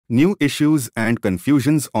New issues and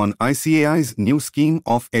confusions on ICAI's new scheme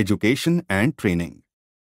of education and training.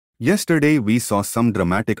 Yesterday we saw some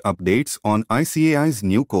dramatic updates on ICAI's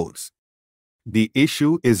new course. The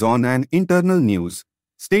issue is on an internal news,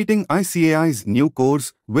 stating ICAI's new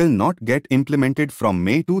course will not get implemented from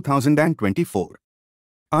May 2024.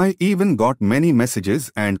 I even got many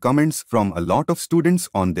messages and comments from a lot of students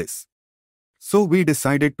on this. So we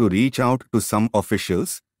decided to reach out to some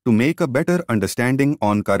officials to make a better understanding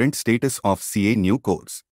on current status of CA new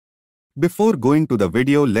course. Before going to the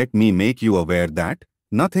video, let me make you aware that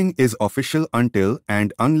nothing is official until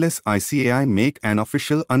and unless ICAI make an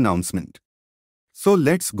official announcement. So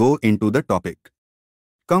let's go into the topic.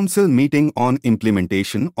 Council meeting on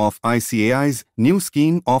implementation of ICAI's new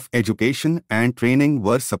scheme of education and training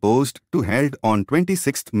were supposed to held on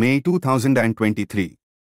 26th May 2023.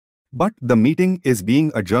 But the meeting is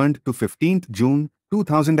being adjourned to 15th June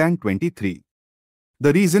 2023.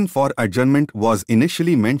 The reason for adjournment was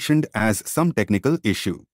initially mentioned as some technical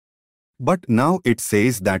issue. But now it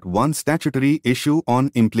says that one statutory issue on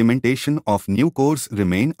implementation of new course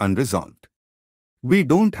remain unresolved. We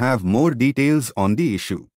don't have more details on the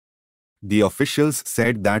issue. The officials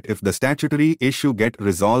said that if the statutory issue get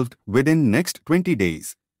resolved within next 20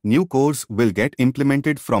 days, new course will get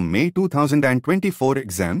implemented from May 2024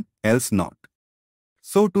 exam, else not.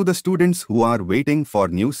 So to the students who are waiting for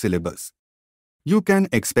new syllabus, you can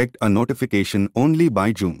expect a notification only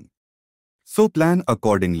by June. So plan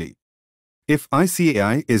accordingly. If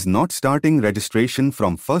ICAI is not starting registration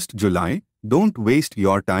from 1st July, don't waste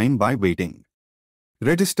your time by waiting.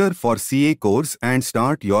 Register for CA course and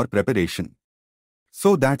start your preparation.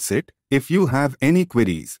 So that's it. If you have any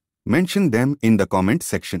queries, mention them in the comment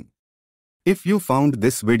section. If you found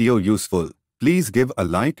this video useful, please give a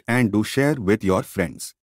like and do share with your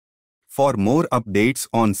friends. For more updates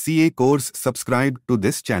on CA course, subscribe to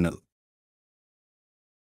this channel.